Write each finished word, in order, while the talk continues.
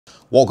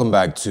Welcome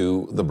back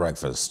to The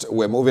Breakfast.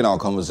 We're moving our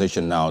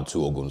conversation now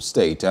to Ogun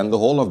State and the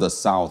whole of the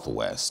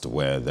Southwest,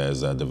 where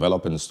there's a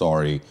developing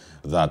story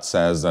that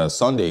says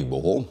Sunday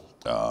Igboho,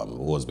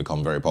 who has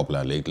become very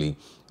popular lately,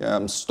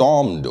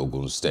 stormed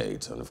Ogun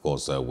State, and of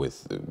course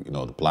with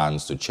the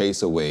plans to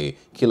chase away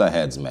killer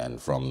herdsmen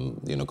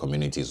from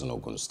communities in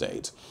Ogun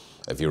State.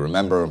 If you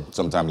remember,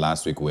 sometime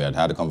last week we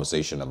had a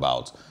conversation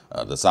about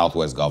the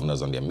Southwest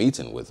governors on their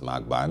meeting with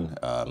Magban,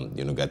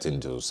 getting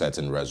to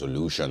certain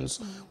resolutions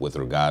with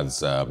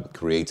regards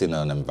creating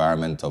an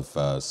environment of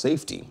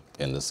safety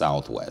in the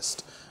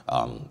Southwest.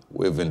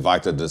 We've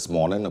invited this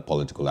morning a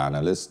political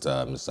analyst,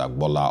 Mr.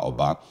 Agbola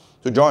Oba,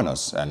 to join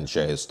us and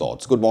share his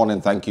thoughts. Good morning.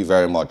 Thank you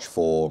very much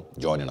for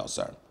joining us,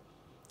 sir.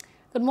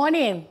 Good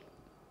morning.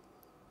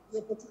 The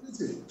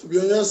opportunity to be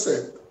on your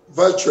side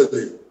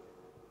virtually.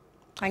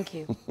 Thank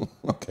you.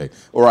 Okay.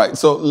 All right.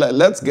 So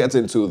let's get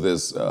into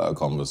this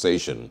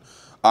conversation.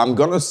 I'm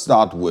going to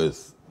start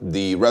with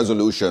the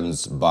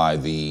resolutions by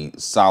the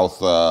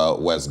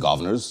Southwest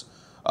governors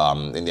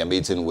in their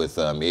meeting with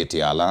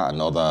Mietiala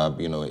and other,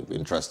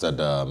 interested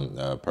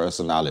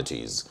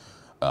personalities.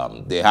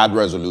 They had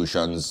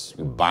resolutions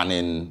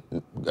banning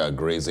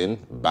grazing,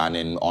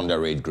 banning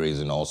underage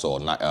grazing also,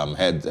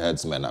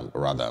 herdsmen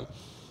rather.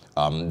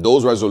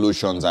 Those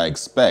resolutions, I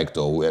expect,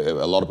 or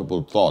a lot of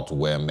people thought,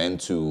 were meant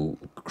to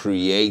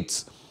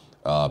create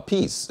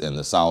peace in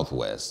the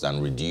Southwest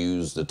and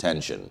reduce the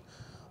tension.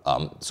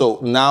 So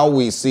now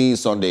we see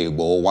Sunday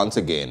Igboho once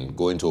again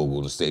going to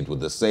Ogun State with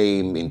the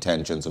same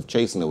intentions of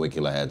chasing away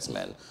killer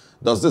herdsmen.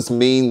 Does this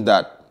mean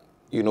that,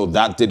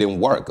 that didn't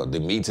work, or the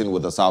meeting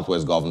with the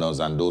Southwest governors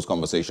and those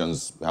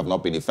conversations have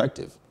not been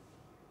effective?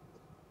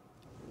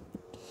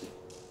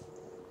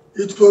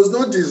 It was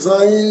not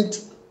designed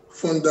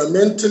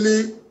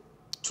fundamentally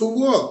to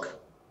work,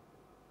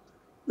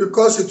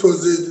 because it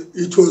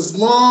was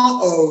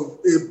more of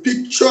a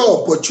picture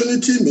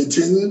opportunity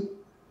meeting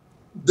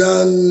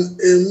than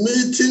a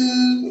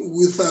meeting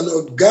with an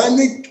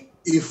organic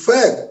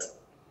effect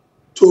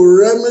to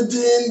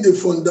remedying the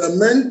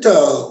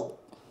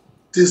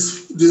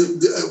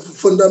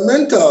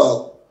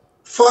fundamental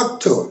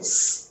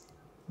factors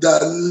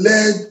that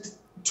led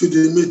to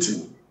the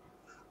meeting.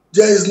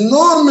 There is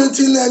no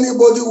meeting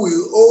anybody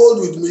will hold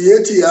with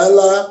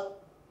Mietiala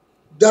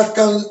that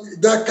can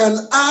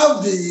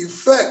have the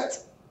effect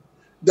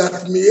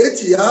that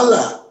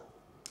Mietiala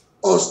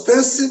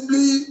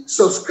ostensibly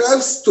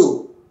subscribes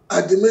to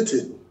at the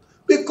meeting,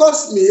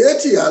 because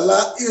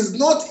Mietiala is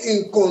not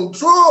in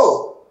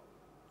control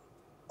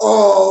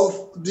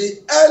of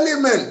the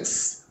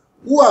elements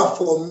who are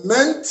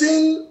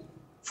fomenting,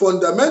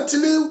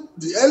 fundamentally,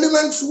 the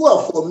elements who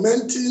are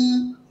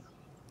fomenting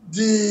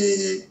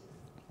the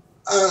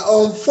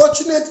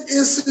unfortunate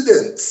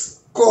incidents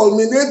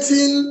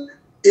culminating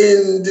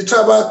in the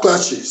tribal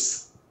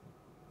clashes.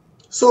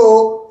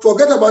 So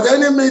forget about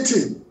any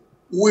meeting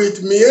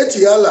with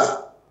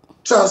Mietiala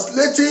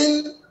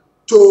translating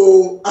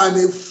to an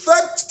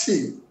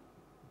effective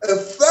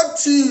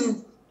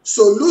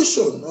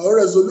solution or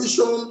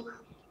resolution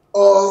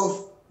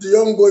of the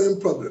ongoing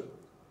problem.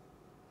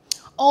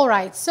 All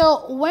right.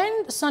 So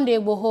when Sunday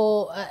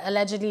Igboho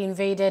allegedly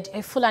invaded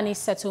a Fulani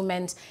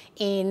settlement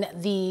in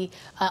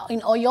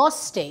Oyo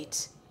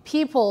State,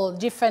 people,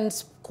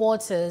 different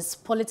quarters,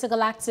 political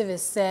activists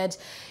said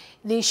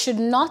they should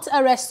not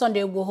arrest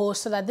Sunday Igboho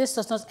so that this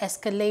does not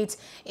escalate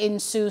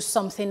into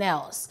something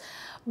else.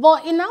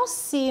 But it now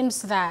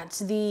seems that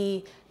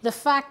the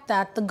fact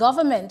that the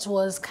government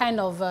was kind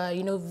of,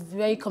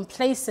 very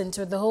complacent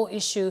with the whole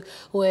issue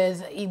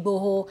with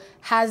Igboho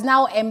has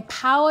now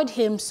empowered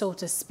him, so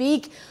to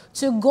speak,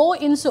 to go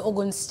into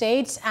Ogun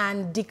State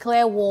and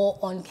declare war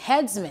on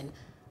herdsmen.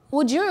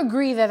 Would you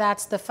agree that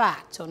that's the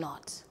fact or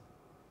not?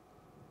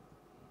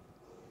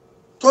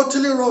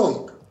 Totally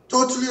wrong.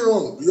 Totally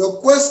wrong. Your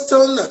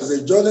question as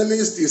a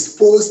journalist is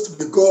posed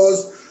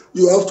because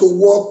you have to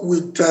work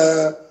with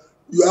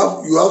you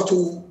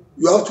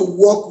have to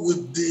work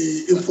with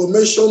the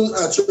information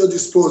at your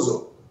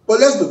disposal. But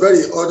let's be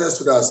very honest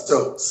with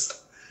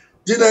ourselves.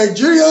 The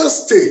Nigerian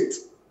state,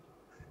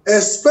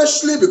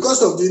 especially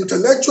because of the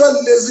intellectual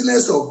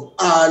laziness of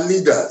our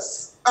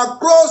leaders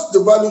across the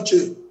value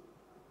chain,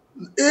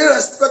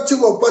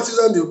 irrespective of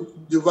partisan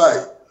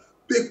divide,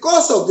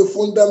 because of the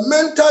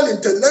fundamental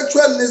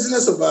intellectual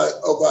laziness of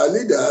our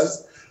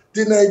leaders,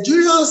 the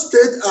Nigerian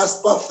state has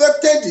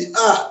perfected the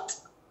art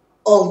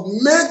of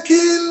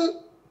making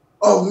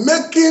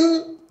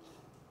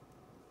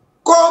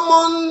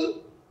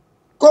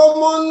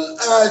common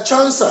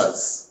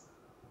chancers,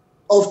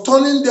 of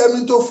turning them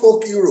into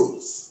folk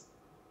heroes.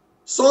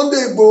 Sunday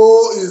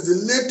Igboho is the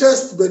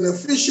latest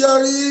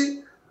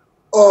beneficiary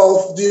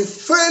of the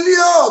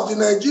failure of the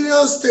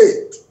Nigerian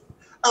state,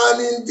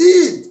 and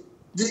indeed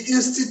the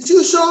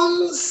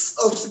institutions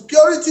of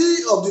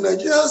security of the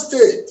Nigerian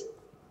state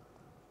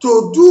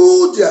to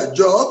do their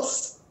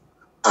jobs.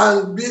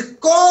 And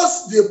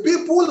because the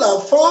people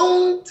have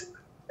found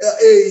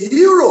a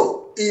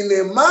hero in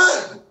a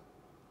man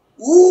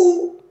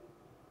who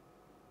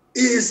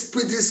is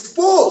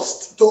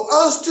predisposed to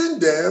ousting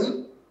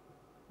them.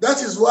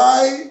 That is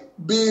why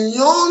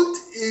beyond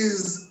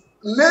his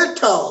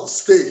natal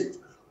state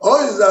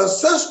or his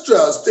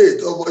ancestral state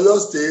of Oyo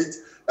State,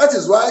 that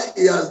is why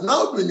he has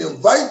now been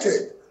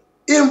invited.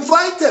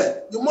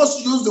 Invited, you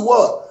must use the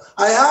word.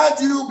 I heard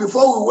you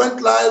before we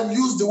went live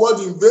use the word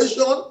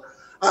invasion.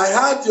 I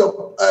heard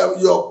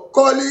your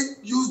colleague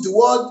use the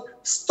word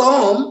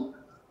storm,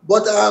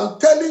 but I'm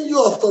telling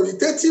you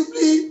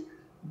authoritatively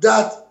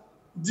that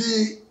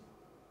the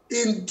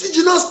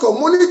indigenous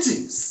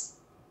communities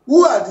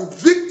who are the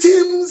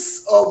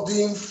victims of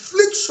the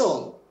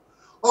infliction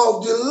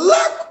of the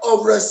lack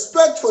of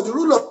respect for the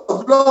rule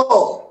of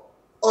law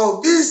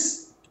of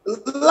these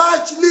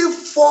largely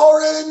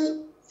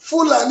foreign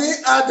Fulani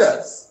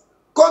herders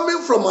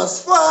coming from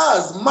as far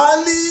as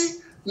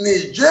Mali,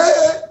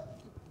 Niger,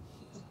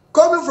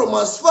 coming from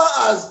as far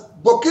as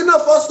Burkina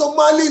Faso,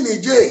 Mali,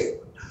 Niger,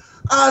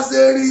 as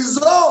a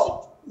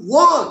result,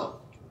 one,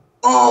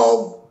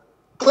 of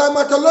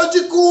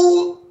negative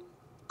climatological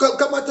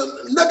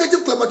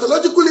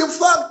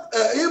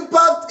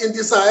impact in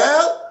the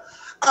Sahel,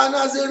 and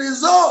as a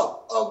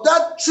result of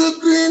that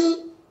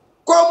triggering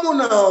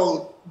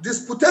communal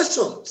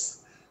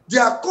disputations, they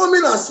are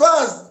coming as far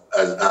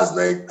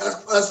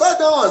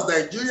down as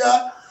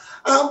Nigeria,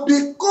 and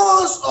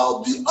because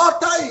of the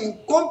utter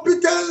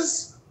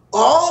incompetence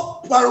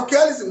or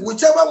parochialism,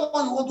 whichever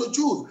one you want to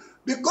choose,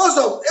 because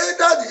of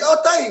either the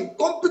utter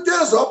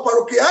incompetence or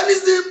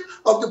parochialism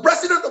of the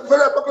President of the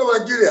Federal Republic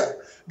of Nigeria,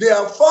 they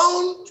have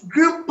found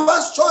green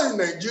pasture in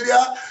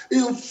Nigeria,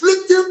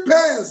 inflicting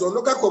pains on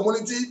local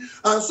community,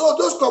 and so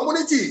those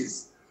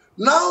communities,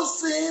 now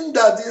seeing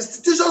that the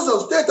institutions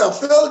of state have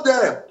failed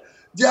them,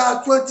 there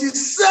are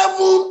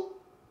 27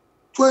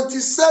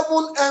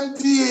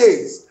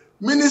 MDAs,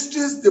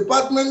 ministries,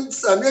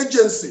 departments, and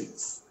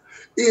agencies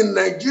in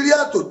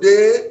Nigeria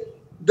today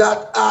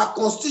that are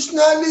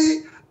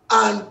constitutionally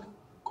and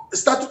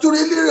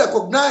statutorily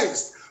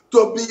recognized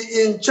to be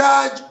in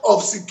charge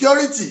of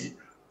security,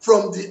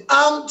 from the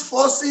armed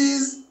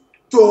forces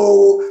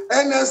to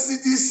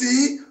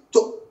NSCDC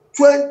to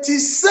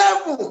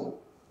 27.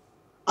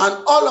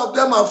 And all of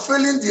them are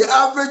failing the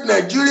average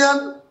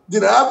Nigerian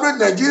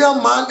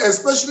man,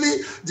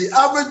 especially the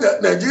average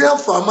Nigerian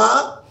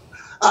farmer,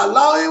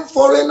 allowing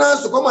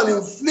foreigners to come and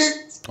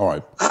inflict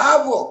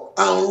havoc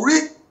and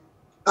wreak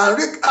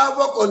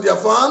havoc on their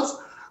farms.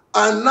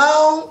 And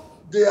now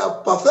they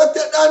are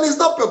perfected, and it's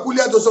not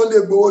peculiar to Sunday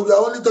Igboho. You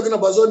are only talking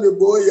about Sunday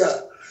Igboho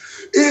here.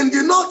 In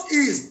the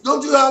Northeast,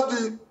 don't you have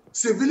the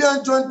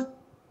civilian joint,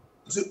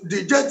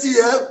 the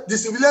JTF, the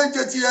civilian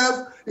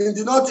JTF in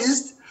the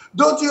Northeast?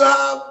 Don't you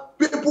have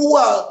people who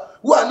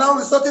are now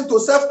resorting to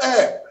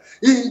self-help?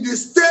 In the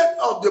state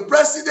of the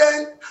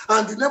president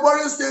and the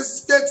neighboring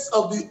states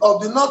of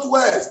the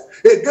Northwest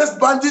against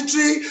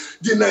banditry,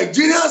 the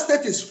Nigerian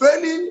state is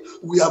failing.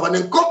 We have an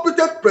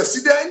incompetent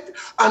president,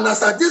 and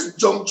as at this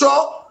juncture,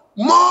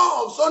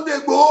 more of Sunday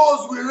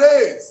Igbohos will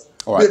raise.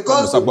 Right,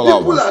 because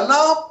people are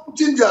now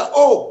putting their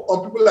hope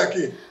on people like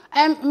him.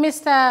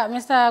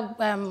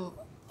 Mr.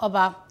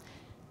 Oba,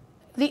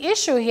 the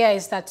issue here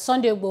is that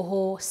Sunday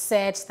Igboho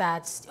said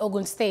that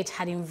Ogun State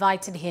had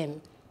invited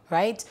him,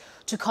 right,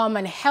 to come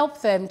and help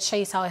them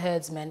chase our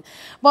herdsmen.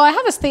 But I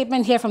have a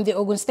statement here from the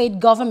Ogun State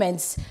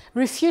government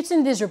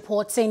refuting this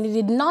report, saying it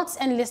did not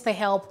enlist the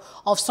help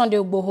of Sunday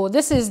Igboho.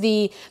 This is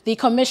the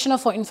Commissioner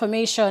for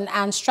Information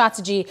and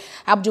Strategy,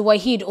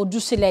 Abdulwahid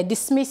Odusile,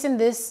 dismissing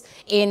this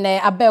in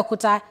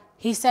Abeokuta.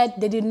 He said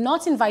they did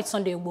not invite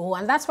Sunday Igboho,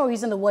 and that's why we're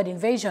using the word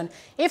invasion,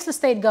 if the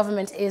state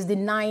government is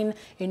denying,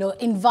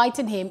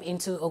 inviting him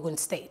into Ogun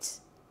State.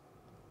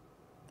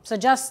 So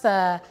just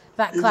that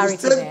clarity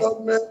the state there.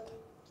 Government,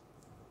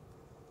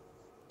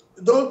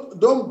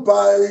 don't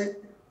buy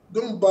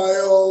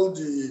all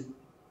the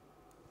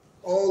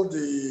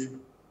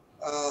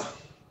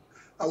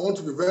I want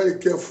to be very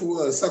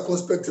careful and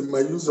circumspect in my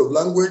use of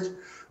language,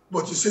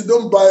 but you see,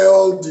 don't buy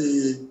all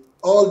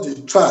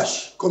the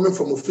trash coming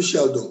from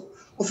officialdom.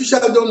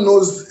 Officialdom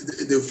knows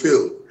they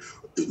failed.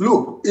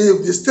 Look,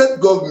 if the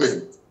state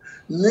government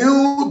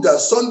knew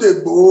that Sunday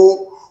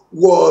Igboho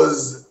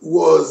was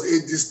a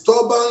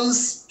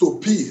disturbance to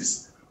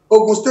peace,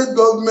 Ogun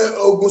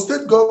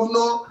State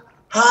Governor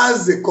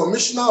has a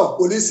commissioner of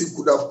police he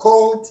could have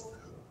called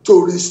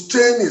to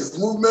restrain his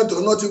movement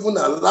or not even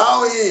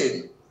allow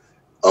him,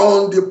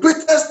 on the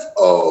pretext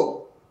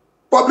of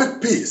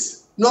public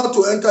peace, not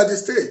to enter the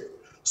state.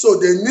 So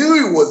they knew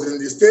he was in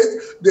the state.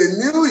 They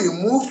knew he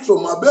moved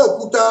from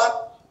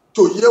Abeokuta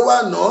to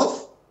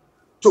Yewa-North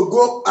to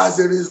go as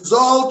a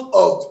result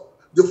of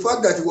the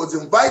fact that he was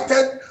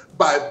invited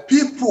by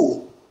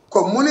people,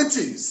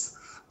 communities.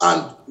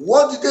 And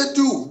what did they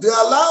do? They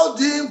allowed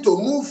him to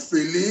move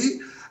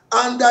freely.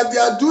 And that they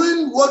are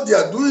doing what they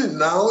are doing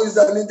now is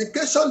an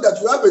indication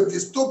that you have a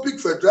dystopic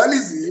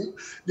federalism.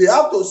 They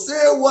have to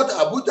say what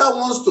Abuja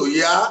wants to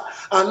hear,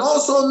 and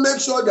also make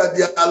sure that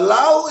they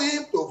allow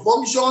him to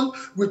function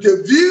with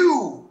a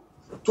view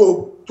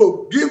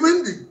to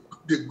giving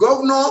the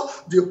governor,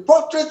 the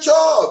portraiture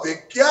of a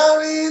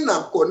caring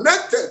and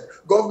connected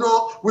governor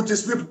with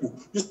his people.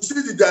 You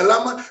see the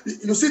dilemma.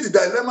 You see the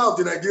dilemma of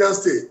the Nigerian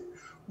state.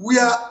 We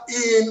are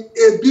in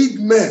a big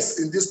mess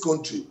in this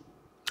country.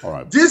 All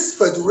right. This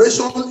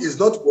federation is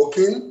not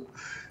working.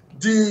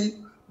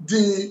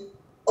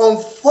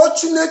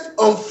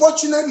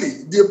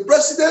 Unfortunately, the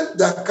president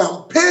that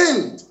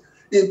campaigned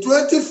in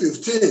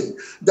 2015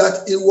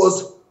 that he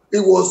was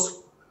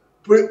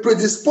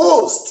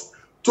predisposed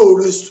to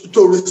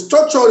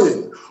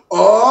restructuring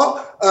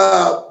or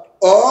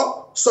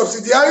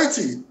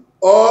subsidiarity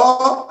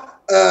or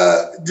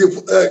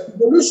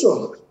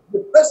devolution. The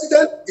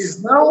president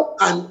is now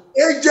an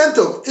agent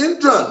of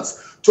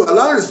hindrance to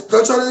allow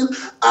restructuring,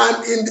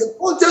 and in the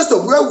context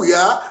of where we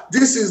are,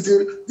 this is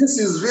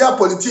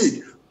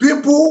realpolitik.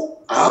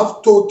 People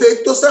have to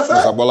take to self.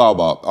 Mr.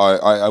 Bolauba,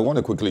 I want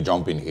to quickly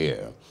jump in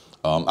here.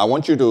 I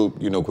want you to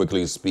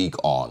quickly speak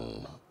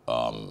on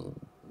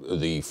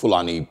the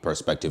Fulani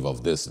perspective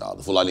of this now,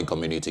 the Fulani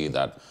community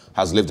that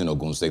has lived in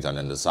Ogun State and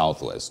in the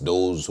Southwest,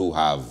 those who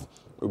have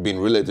been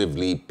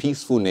relatively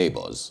peaceful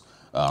neighbors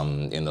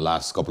in the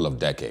last couple of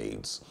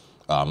decades.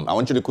 I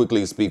want you to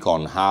quickly speak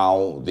on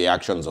how the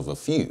actions of a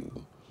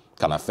few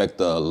can affect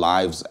the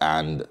lives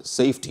and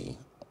safety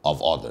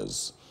of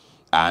others.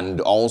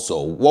 And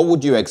also, what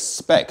would you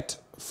expect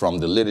from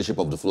the leadership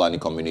of the Fulani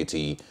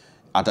community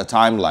at a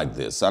time like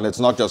this? And it's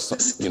not just,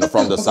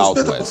 from the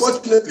Southwest.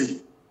 Unfortunately.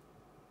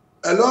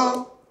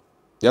 Hello?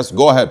 Yes,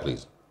 go ahead,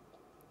 please.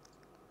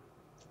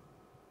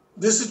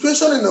 The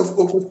situation in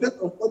Ogun State,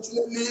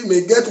 unfortunately,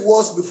 may get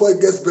worse before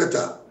it gets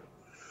better.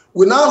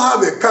 We now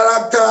have a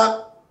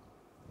character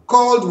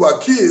called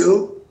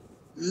Wakil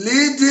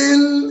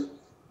leading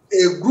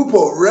a group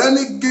of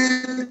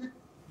renegade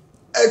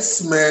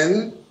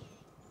herdsmen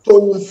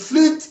to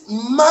inflict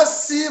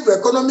massive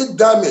economic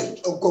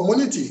damage on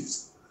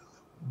communities,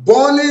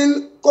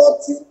 burning,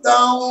 cutting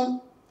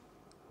down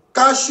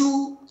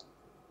cashew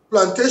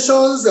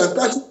plantations and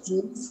cashew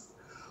trees,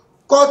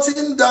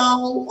 cutting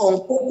down on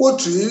cocoa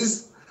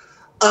trees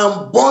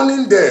and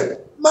burning them.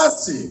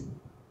 Massive.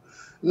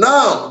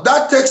 Now,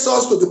 that takes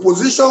us to the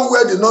position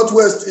where the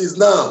Northwest is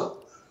now.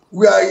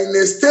 We are in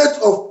a state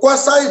of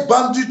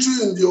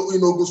quasi-banditry in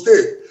Ogun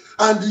State,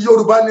 and the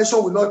Yoruba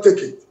nation will not take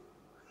it.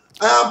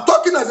 I am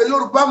talking as a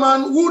Yoruba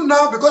man who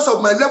now, because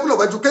of my level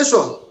of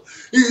education,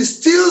 is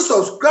still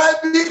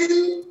subscribing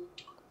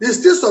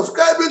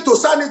to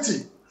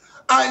sanity.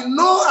 I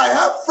know I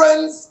have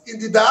friends in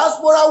the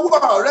diaspora who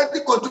are already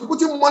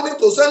contributing money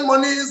to send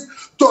monies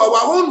to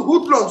our own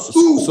hoodlums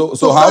too.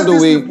 So how do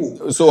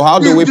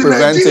we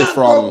prevent it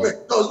from?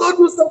 Does not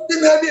do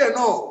something early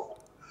enough.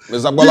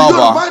 Mr. The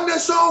Yoruba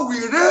nation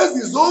will raise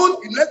its own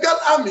illegal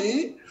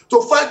army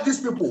to fight these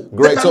people.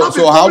 Great.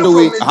 So how do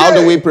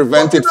we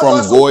prevent it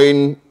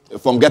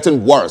from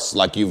getting worse,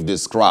 like you've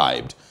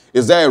described?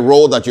 Is there a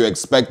role that you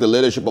expect the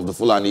leadership of the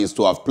Fulanis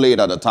to have played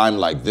at a time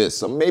like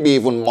this, or maybe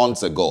even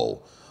months ago,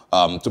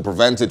 to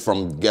prevent it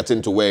from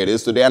getting to where it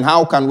is today? And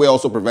how can we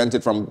also prevent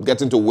it from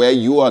getting to where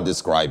you are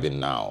describing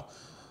now?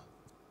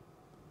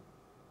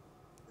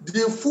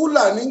 The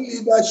Fulani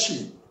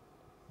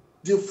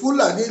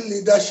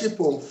leadership,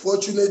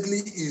 unfortunately,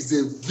 is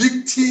a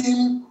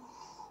victim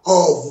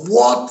of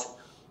what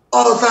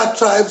other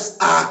tribes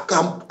are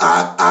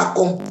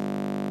complaining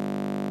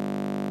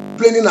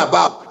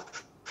about.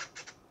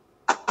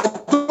 I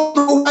don't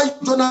know why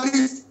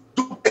journalists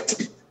don't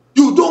get it.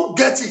 You don't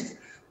get it.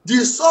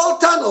 The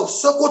Sultan of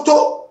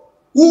Sokoto,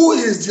 who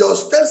is the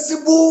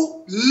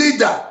ostensible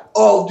leader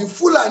of the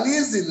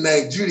Fulanis in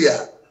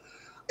Nigeria,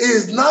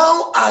 has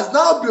now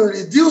been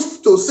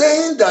reduced to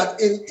saying that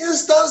in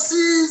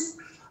instances,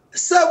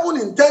 7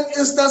 in 10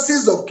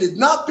 instances of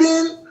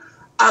kidnapping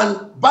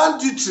and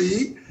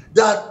banditry,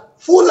 that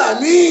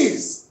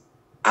Fulanis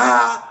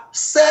are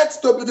said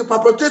to be the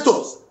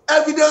perpetrators.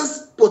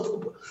 Evidence.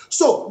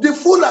 So the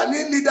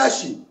Fulani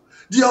leadership,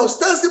 the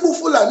ostensible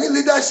Fulani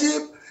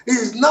leadership,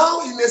 is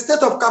now in a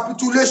state of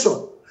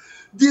capitulation.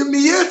 The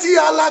Mieti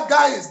Allah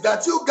guys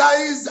that you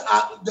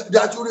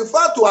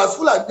refer to as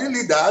Fulani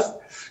leaders,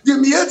 the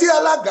Mieti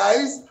Allah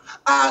guys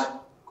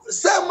are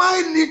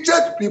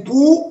semi-literate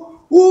people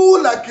who,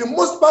 like in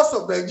most parts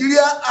of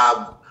Nigeria,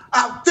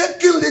 have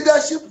taken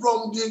leadership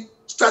from the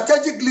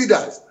strategic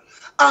leaders.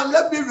 And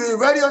let me be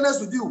very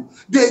honest with you,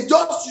 they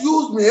just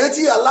use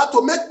Mieti Allah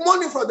to make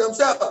money for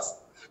themselves.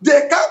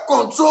 They can't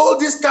control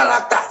these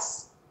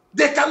characters.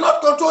 They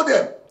cannot control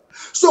them.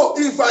 So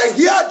if I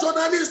hear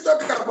journalists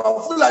talking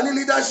about Fulani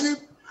leadership,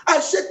 I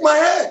shake my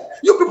head.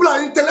 You people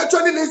are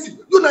intellectually lazy.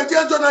 You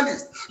Nigerian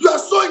journalists, you are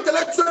so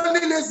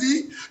intellectually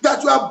lazy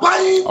that you are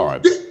buying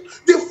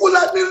the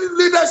Fulani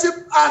leadership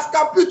has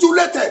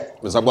capitulated.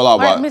 Mr.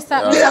 Bolauba,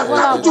 they have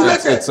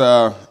capitulated.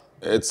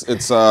 It's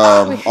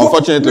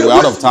unfortunately we're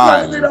out of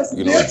time.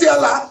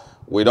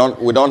 We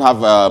don't have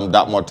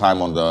that much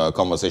time on the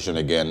conversation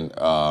again.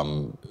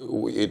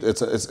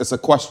 It's a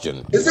question,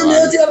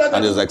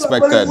 and it's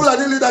expected.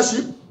 Fulani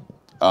leadership.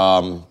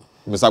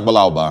 Mr.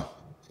 Bolauba,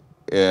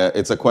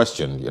 it's a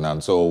question, you know,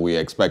 and so we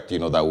expect, you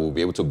know, that we'll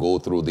be able to go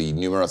through the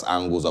numerous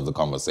angles of the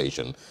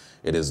conversation.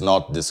 It is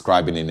not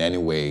describing in any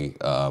way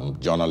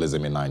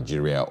journalism in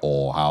Nigeria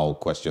or how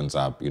questions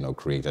are, you know,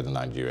 created in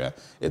Nigeria.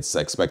 It's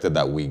expected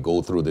that we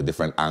go through the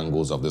different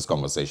angles of this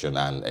conversation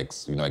and,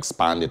 you know,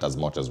 expand it as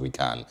much as we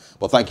can.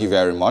 But thank you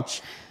very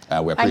much.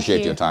 We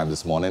appreciate your time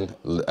this morning.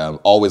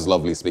 Always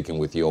lovely speaking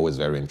with you. Always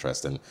very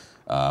interesting.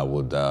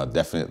 Would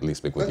definitely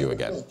speak with you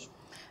again.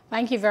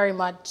 Thank you very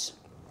much.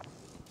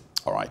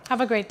 All right.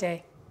 Have a great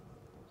day.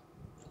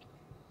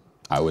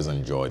 I always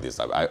enjoy this.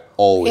 I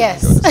always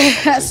enjoy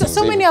this.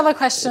 so many other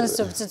questions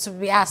to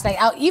be asked. Like,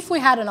 if we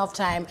had enough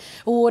time,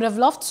 we would have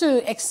loved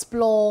to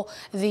explore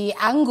the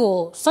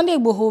angle. Sunday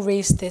Igboho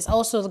raised this.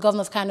 Also, the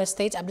governor of Kano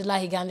State,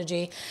 Abdullahi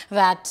Ganduje,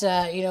 that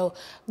you know,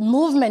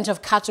 movement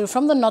of cattle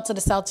from the north to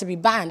the south to be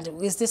banned.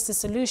 Is this the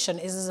solution?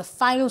 Is this a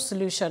final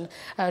solution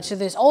to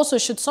this? Also,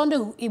 should Sunday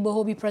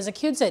Igboho be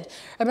prosecuted?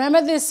 Remember,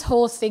 this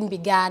whole thing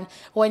began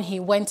when he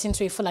went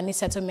into a Fulani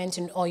settlement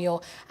in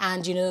Oyo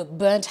and, you know,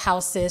 burnt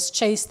houses,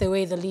 chased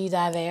away the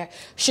leader there.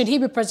 Should he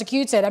be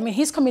prosecuted? I mean,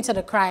 he's committed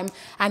a crime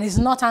and he's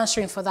not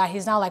answering for that.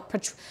 He's now like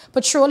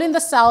patrolling the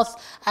south,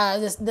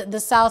 the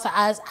south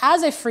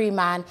as a free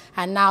man,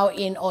 and now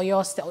in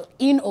Oyo,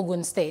 in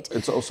Ogun State.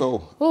 It's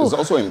also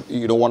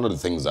you know, one of the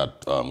things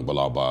that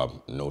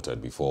Balaba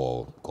noted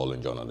before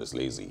calling journalists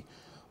lazy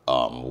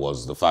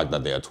was the fact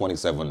that there are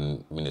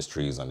 27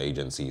 ministries and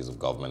agencies of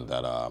government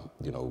that are,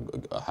 you know,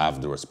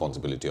 have the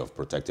responsibility of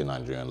protecting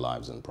Nigerian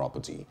lives and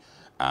property.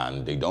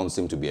 And they don't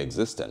seem to be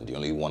existent. The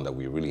only one that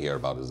we really hear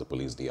about is the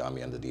police, the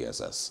army, and the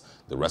DSS.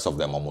 The rest of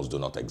them almost do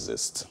not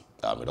exist.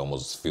 It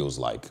almost feels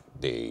like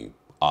they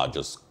are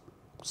just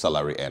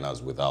salary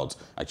earners without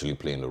actually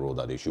playing the role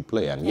that they should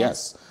play. And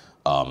yes,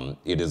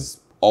 it is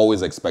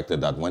always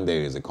expected that when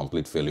there is a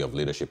complete failure of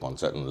leadership on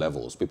certain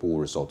levels, people will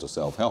resort to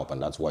self-help,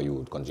 and that's why you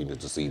would continue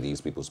to see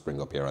these people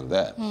spring up here and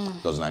there.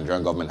 Does the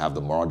Nigerian government have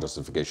the moral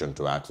justification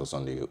to act for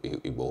Sunday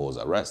Igboho's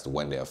arrest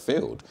when they have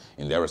failed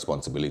in their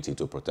responsibility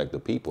to protect the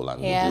people?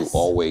 And would you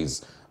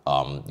always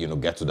you know,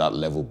 get to that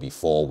level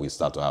before we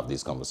start to have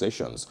these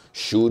conversations?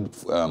 Should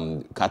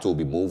cattle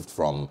be moved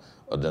from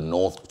the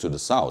north to the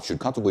south? Should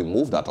cattle be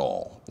moved at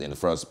all in the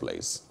first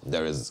place?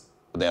 There's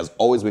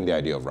always been the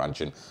idea of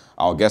ranching.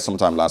 Our guest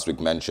sometime last week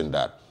mentioned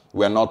that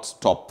we're not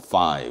top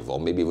 5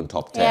 or maybe even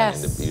top 10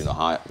 in the, you know,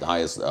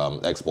 highest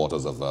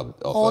exporters of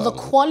or the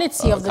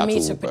quality of the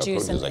meat we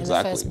produce in the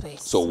first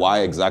place. So why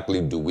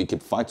exactly do we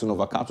keep fighting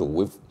over cattle?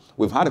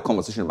 We've had a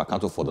conversation about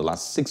cattle for the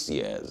last 6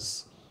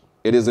 years.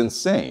 It is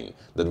insane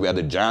that we are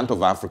the giant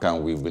of Africa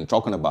and we've been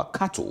talking about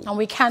cattle. And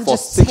we can't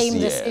just tame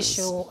this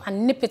issue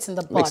and nip it in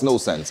the bud. Makes no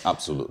sense,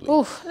 absolutely.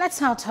 Oof, let's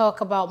now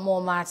talk about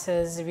more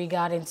matters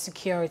regarding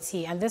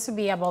security. And this will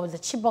be about the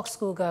Chibok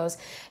schoolgirls.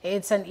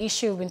 It's an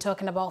issue we've been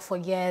talking about for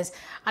years.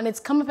 And it's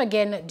come up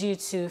again due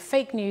to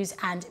fake news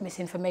and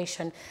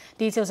misinformation.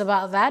 Details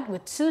about that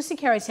with 2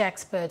 security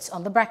experts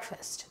on The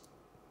Breakfast.